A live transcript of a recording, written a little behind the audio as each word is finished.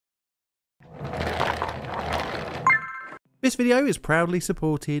This video is proudly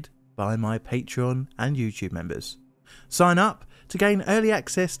supported by my Patreon and YouTube members. Sign up to gain early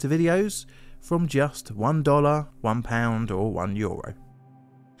access to videos from just $1, £1 or €1.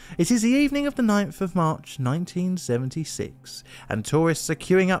 It is the evening of the 9th of March 1976 and tourists are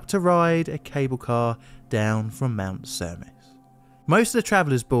queuing up to ride a cable car down from Mount Cermis. Most of the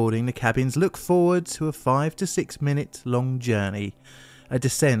travellers boarding the cabins look forward to a 5 to 6 minute long journey, a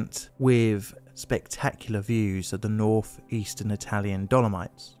descent with spectacular views of the northeastern Italian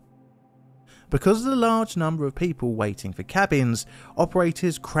Dolomites. Because of the large number of people waiting for cabins,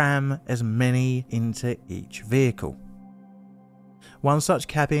 operators cram as many into each vehicle. One such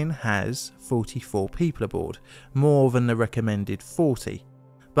cabin has 44 people aboard, more than the recommended 40.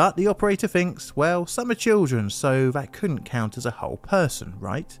 But the operator thinks, well, some are children, so that couldn't count as a whole person,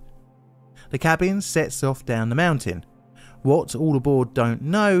 right? The cabin sets off down the mountain. What all aboard don't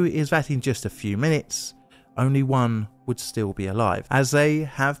know is that in just a few minutes, only one would still be alive, as they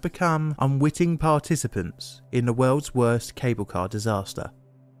have become unwitting participants in the world's worst cable car disaster.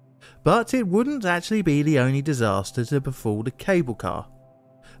 But it wouldn't actually be the only disaster to befall the cable car.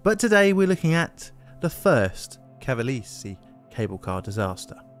 But today we're looking at the first Cavalese cable car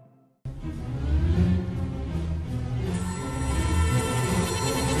disaster.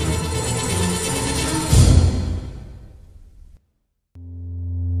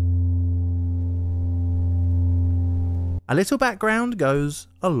 A little background goes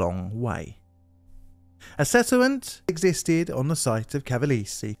a long way. A settlement existed on the site of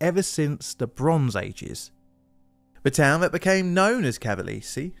Cavalese ever since the Bronze Ages. The town that became known as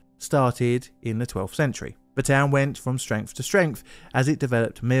Cavalese started in the 12th century. The town went from strength to strength as it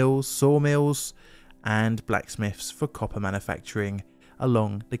developed mills, sawmills and blacksmiths for copper manufacturing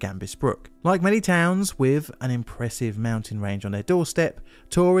along the Gambis Brook. Like many towns with an impressive mountain range on their doorstep,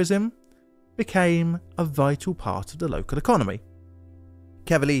 tourism became a vital part of the local economy.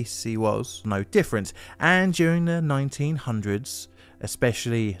 Cavalese was no different, and during the 1900s,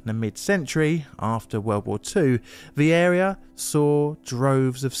 especially the mid-century after World War II, the area saw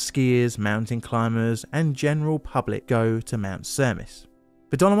droves of skiers, mountain climbers and general public go to Mount Cermis.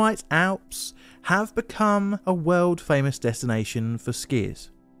 The Dolomite Alps have become a world-famous destination for skiers.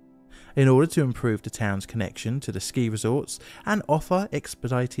 In order to improve the town's connection to the ski resorts and offer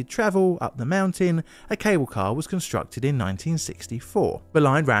expedited travel up the mountain, a cable car was constructed in 1964. The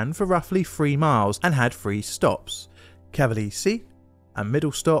line ran for roughly 3 miles and had 3 stops: Cavalese, a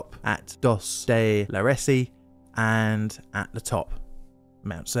middle stop at Dos de Laresi, and at the top,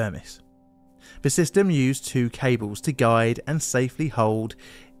 Mount Cermis. The system used 2 cables to guide and safely hold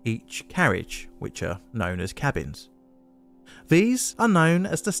each carriage, which are known as cabins. These are known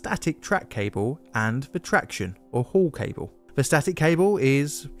as the static track cable and the traction or haul cable. The static cable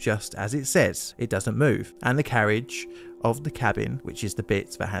is just as it says, it doesn't move, and the carriage of the cabin, which is the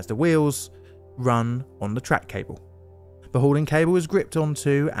bit that has the wheels, run on the track cable. The hauling cable is gripped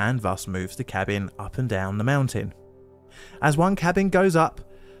onto and thus moves the cabin up and down the mountain. As one cabin goes up,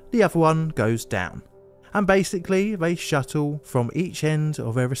 the other one goes down, and basically they shuttle from each end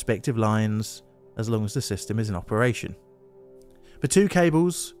of their respective lines as long as the system is in operation. The 2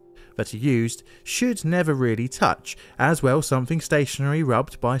 cables that are used should never really touch, as well something stationary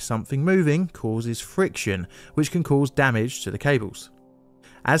rubbed by something moving causes friction, which can cause damage to the cables.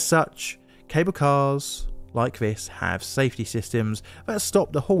 As such, cable cars like this have safety systems that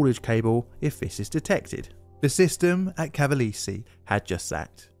stop the haulage cable if this is detected. The system at Cavalese had just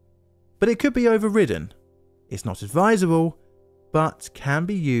that. But it could be overridden. It's not advisable, but can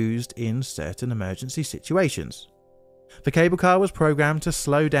be used in certain emergency situations. The cable car was programmed to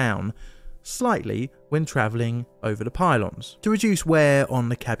slow down slightly when travelling over the pylons, to reduce wear on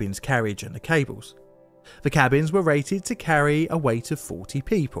the cabin's carriage and the cables. The cabins were rated to carry a weight of 40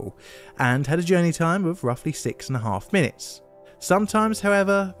 people, and had a journey time of roughly 6.5 minutes. Sometimes,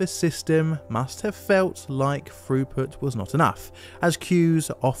 however, the system must have felt like throughput was not enough, as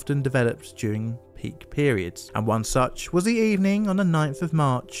queues often developed during peak periods, and one such was the evening on the 9th of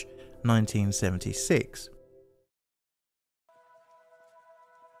March 1976.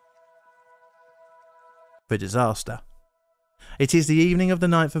 The disaster. It is the evening of the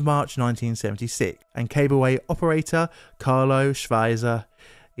 9th of March 1976 and cableway operator Carlo Schweizer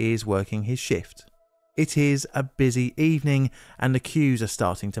is working his shift. It is a busy evening and the queues are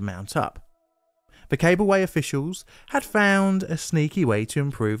starting to mount up. The cableway officials had found a sneaky way to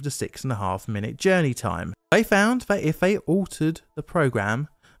improve the 6.5 minute journey time. They found that if they altered the program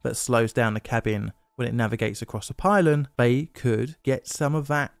that slows down the cabin when it navigates across a pylon, they could get some of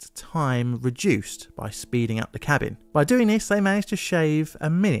that time reduced by speeding up the cabin. By doing this, they managed to shave a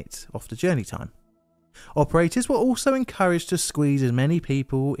minute off the journey time. Operators were also encouraged to squeeze as many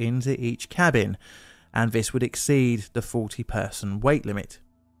people into each cabin, and this would exceed the 40-person weight limit.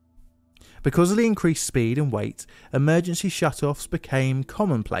 Because of the increased speed and weight, emergency shutoffs became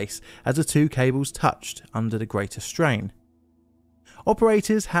commonplace as the two cables touched under the greater strain.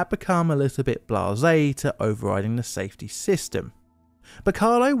 Operators had become a little bit blasé to overriding the safety system, but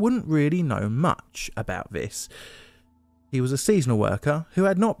Carlo wouldn't really know much about this. He was a seasonal worker who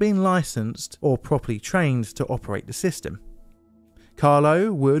had not been licensed or properly trained to operate the system.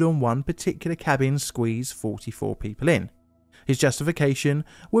 Carlo would on one particular cabin squeeze 44 people in. His justification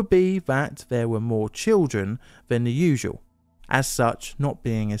would be that there were more children than the usual, as such not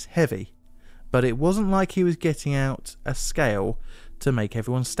being as heavy, but it wasn't like he was getting out a scale to make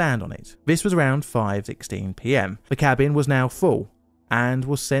everyone stand on it. This was around 5:16 PM. The cabin was now full and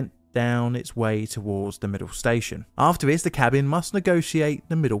was sent down its way towards the middle station. After this, the cabin must negotiate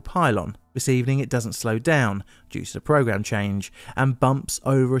the middle pylon. This evening it doesn't slow down due to the program change and bumps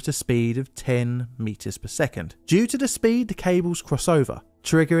over at a speed of 10 meters per second. Due to the speed, the cables cross over,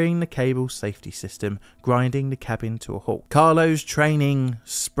 triggering the cable safety system, grinding the cabin to a halt. Carlo's training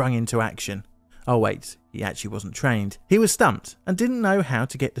sprung into action. Oh wait, he actually wasn't trained. He was stumped and didn't know how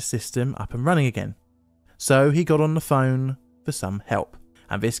to get the system up and running again. So he got on the phone for some help,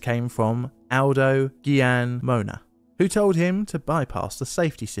 and this came from Aldo Gianmona, who told him to bypass the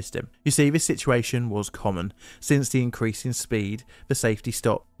safety system. You see, this situation was common. Since the increase in speed, the safety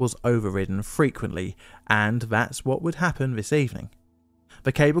stop was overridden frequently, and that's what would happen this evening.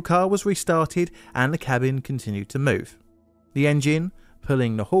 The cable car was restarted and the cabin continued to move. The engine,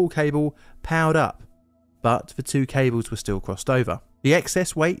 pulling the haul cable, powered up, but the two cables were still crossed over. The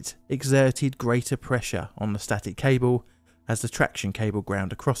excess weight exerted greater pressure on the static cable as the traction cable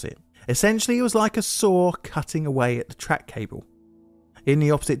ground across it. Essentially, it was like a saw cutting away at the track cable. In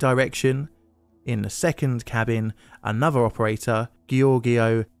the opposite direction, in the second cabin, another operator,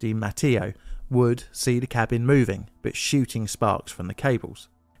 Giorgio Di Matteo, would see the cabin moving, but shooting sparks from the cables.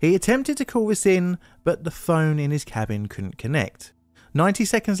 He attempted to call this in, but the phone in his cabin couldn't connect. 90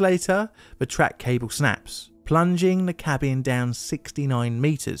 seconds later, the track cable snaps, plunging the cabin down 69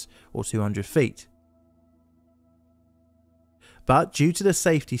 meters or 200 feet. But due to the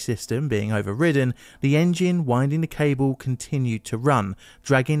safety system being overridden, the engine winding the cable continued to run,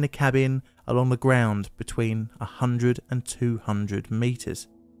 dragging the cabin along the ground between 100 and 200 meters.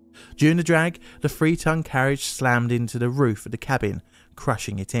 During the drag, the 3-ton carriage slammed into the roof of the cabin,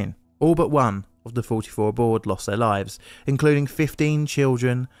 crushing it in. All but one of the 44 aboard lost their lives, including 15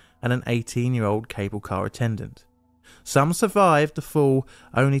 children and an 18-year-old cable car attendant. Some survived the fall,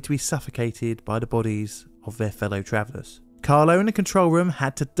 only to be suffocated by the bodies of their fellow travellers. Carlo in the control room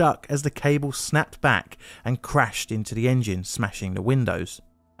had to duck as the cable snapped back and crashed into the engine, smashing the windows.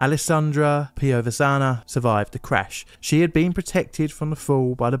 Alessandra Piovesana survived the crash. She had been protected from the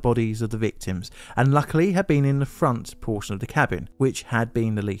fall by the bodies of the victims, and luckily had been in the front portion of the cabin, which had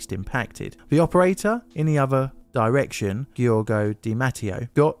been the least impacted. The operator in the other direction, Giorgio Di Matteo,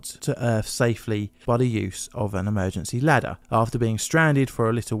 got to Earth safely by the use of an emergency ladder, after being stranded for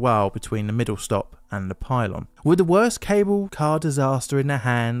a little while between the middle stop and the pylon. With the worst cable car disaster in their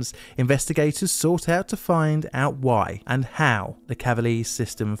hands, investigators sought out to find out why and how the Cavalese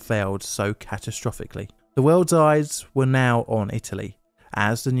system failed so catastrophically. The world's eyes were now on Italy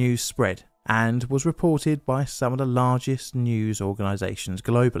as the news spread and was reported by some of the largest news organisations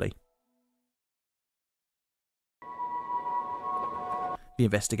globally. The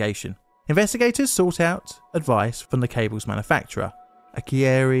investigation. Investigators sought out advice from the cable's manufacturer,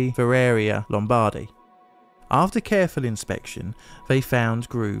 Acciaierie Ferreria Lombardi. After careful inspection, they found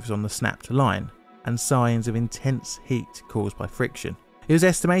grooves on the snapped line and signs of intense heat caused by friction. It was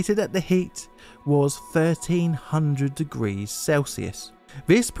estimated that the heat was 1300 degrees Celsius.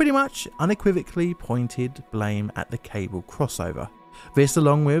 This pretty much unequivocally pointed blame at the cable crossover. This,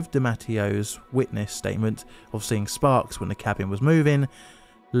 along with Di Matteo's witness statement of seeing sparks when the cabin was moving,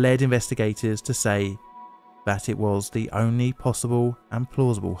 led investigators to say that it was the only possible and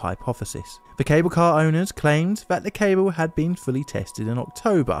plausible hypothesis. The cable car owners claimed that the cable had been fully tested in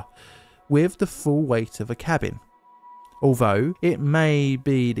October with the full weight of a cabin. Although it may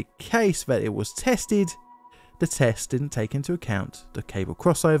be the case that it was tested, the test didn't take into account the cable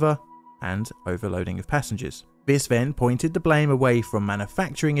crossover and overloading of passengers. This then pointed the blame away from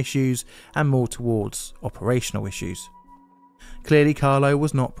manufacturing issues and more towards operational issues. Clearly, Carlo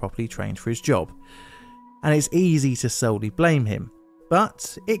was not properly trained for his job, and it's easy to solely blame him,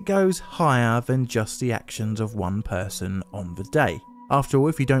 but it goes higher than just the actions of one person on the day. After all,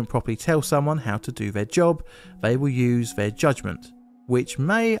 if you don't properly tell someone how to do their job, they will use their judgment, which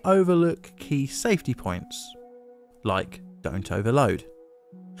may overlook key safety points, like don't overload.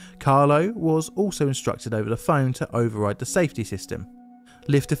 Carlo was also instructed over the phone to override the safety system.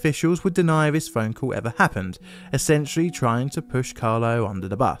 Lift officials would deny this phone call ever happened, essentially trying to push Carlo under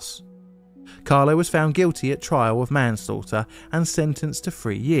the bus. Carlo was found guilty at trial of manslaughter and sentenced to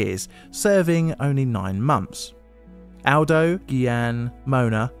 3 years, serving only 9 months. Aldo Gian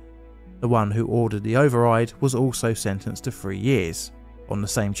Mona, the one who ordered the override, was also sentenced to 3 years, on the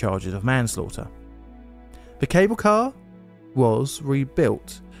same charges of manslaughter. The cable car was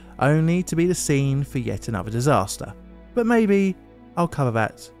rebuilt, only to be the scene for yet another disaster, but maybe I'll cover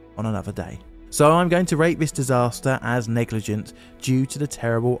that on another day. So I'm going to rate this disaster as negligent due to the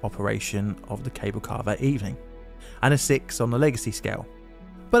terrible operation of the cable car that evening, and a 6 on the legacy scale,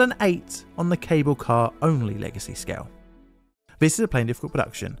 but an 8 on the cable car only legacy scale. This is a Plain Difficult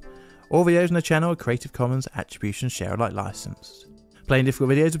production. All videos on the channel are Creative Commons Attribution Share Alike licensed. Plain Difficult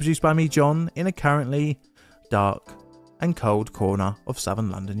videos are produced by me, John, in a currently dark and cold corner of southern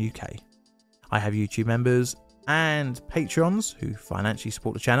London, UK. I have YouTube members and patrons who financially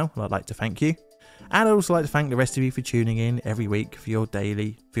support the channel, and I'd like to thank you. And I'd also like to thank the rest of you for tuning in every week for your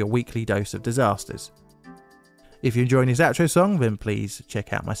weekly dose of disasters. If you're enjoying this outro song, then please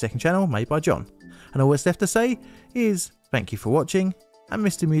check out my second channel, made by John. And all that's left to say is thank you for watching, and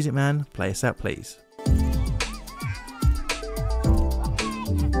Mr. Music Man, play us out please.